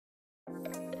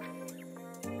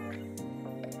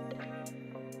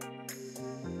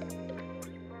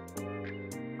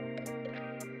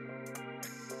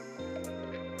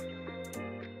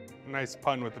nice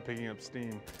pun with the picking up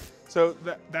steam. So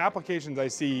the applications I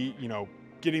see,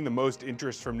 getting the most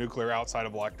interest from nuclear outside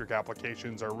of electric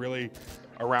applications are really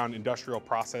around industrial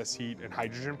process heat and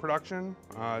hydrogen production.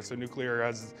 So nuclear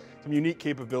has some unique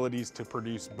capabilities to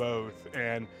produce both,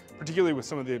 and particularly with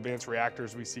some of the advanced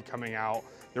reactors we see coming out,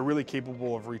 they're really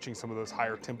capable of reaching some of those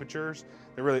higher temperatures.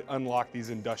 They really unlock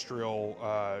these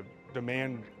industrial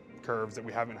demand curves that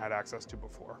we haven't had access to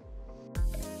before.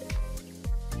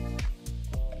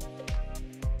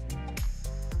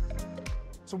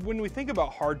 So when we think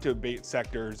about hard to abate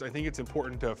sectors, I think it's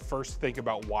important to first think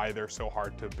about why they're so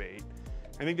hard to abate.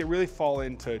 I think they really fall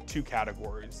into two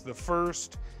categories. The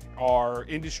first are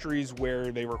industries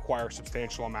where they require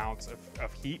substantial amounts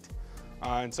of heat.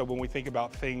 And so when we think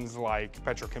about things like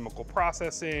petrochemical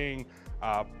processing,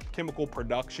 chemical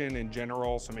production in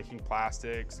general, so making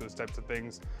plastics, those types of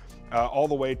things, all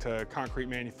the way to concrete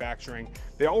manufacturing,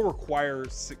 they all require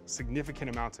significant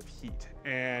amounts of heat.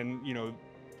 And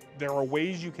there are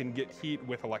ways you can get heat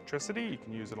with electricity. You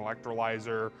can use an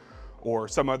electrolyzer or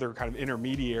some other kind of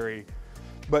intermediary,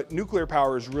 but nuclear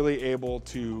power is really able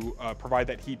to provide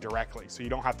that heat directly. So you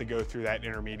don't have to go through that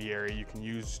intermediary. You can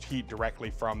use heat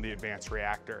directly from the advanced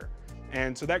reactor.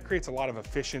 And so that creates a lot of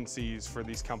efficiencies for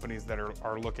these companies that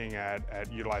are looking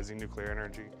at utilizing nuclear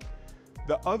energy.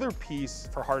 The other piece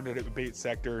for hard to abate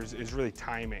sectors is really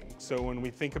timing. So when we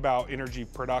think about energy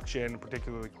production,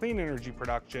 particularly clean energy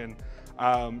production,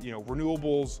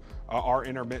 renewables are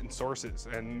intermittent sources.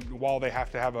 And while they have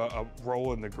to have a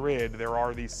role in the grid, there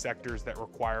are these sectors that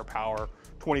require power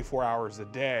 24 hours a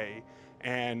day.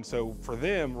 And so for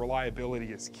them, reliability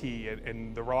is key,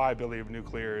 and the reliability of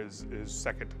nuclear is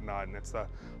second to none. It's the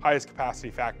highest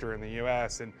capacity factor in the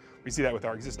US, and we see that with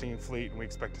our existing fleet, and we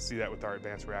expect to see that with our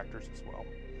advanced reactors as well.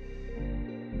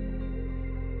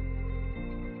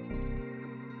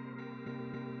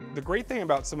 The great thing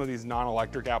about some of these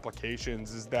non-electric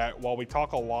applications is that while we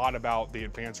talk a lot about the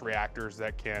advanced reactors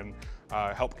that can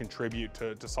help contribute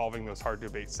to solving those hard to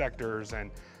abate sectors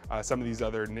and some of these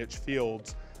other niche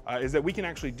fields, is that we can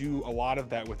actually do a lot of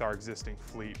that with our existing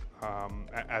fleet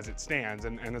as it stands.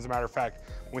 And as a matter of fact,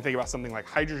 when we think about something like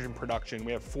hydrogen production,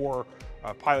 we have 4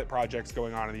 pilot projects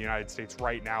going on in the United States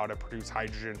right now to produce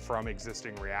hydrogen from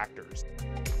existing reactors.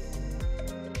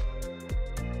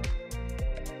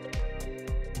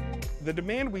 The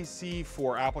demand we see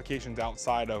for applications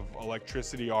outside of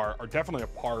electricity are definitely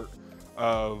a part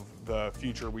of the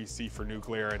future we see for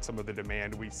nuclear and some of the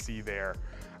demand we see there.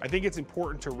 I think it's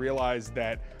important to realize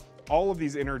that all of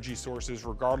these energy sources,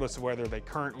 regardless of whether they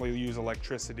currently use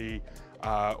electricity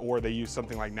or they use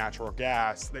something like natural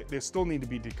gas, they still need to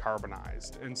be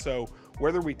decarbonized. And so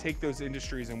whether we take those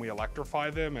industries and we electrify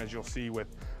them, as you'll see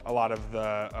with a lot of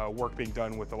the work being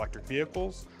done with electric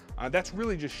vehicles, that's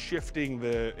really just shifting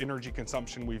the energy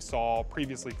consumption we saw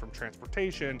previously from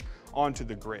transportation onto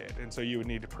the grid. And so you would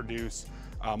need to produce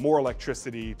more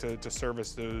electricity to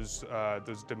service those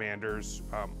demanders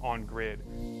on grid.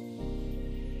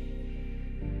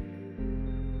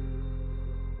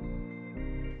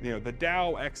 The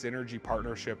Dow Energy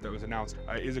Partnership that was announced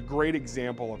is a great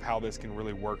example of how this can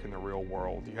really work in the real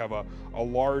world. You have a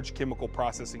large chemical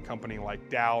processing company like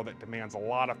Dow that demands a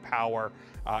lot of power,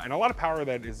 and a lot of power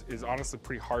that is honestly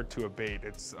pretty hard to abate.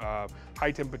 It's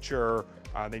high temperature,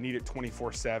 they need it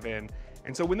 24/7.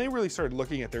 And so when they really started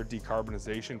looking at their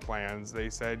decarbonization plans,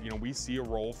 they said, we see a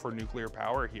role for nuclear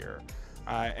power here.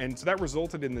 And so that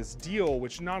resulted in this deal,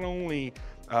 which not only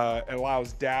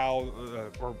allows Dow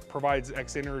or provides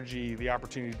X Energy the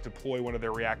opportunity to deploy one of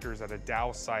their reactors at a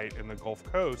Dow site in the Gulf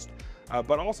Coast,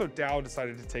 but also Dow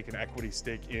decided to take an equity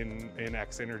stake in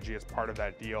X Energy as part of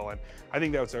that deal. And I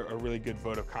think that was a really good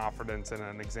vote of confidence and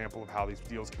an example of how these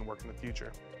deals can work in the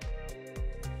future.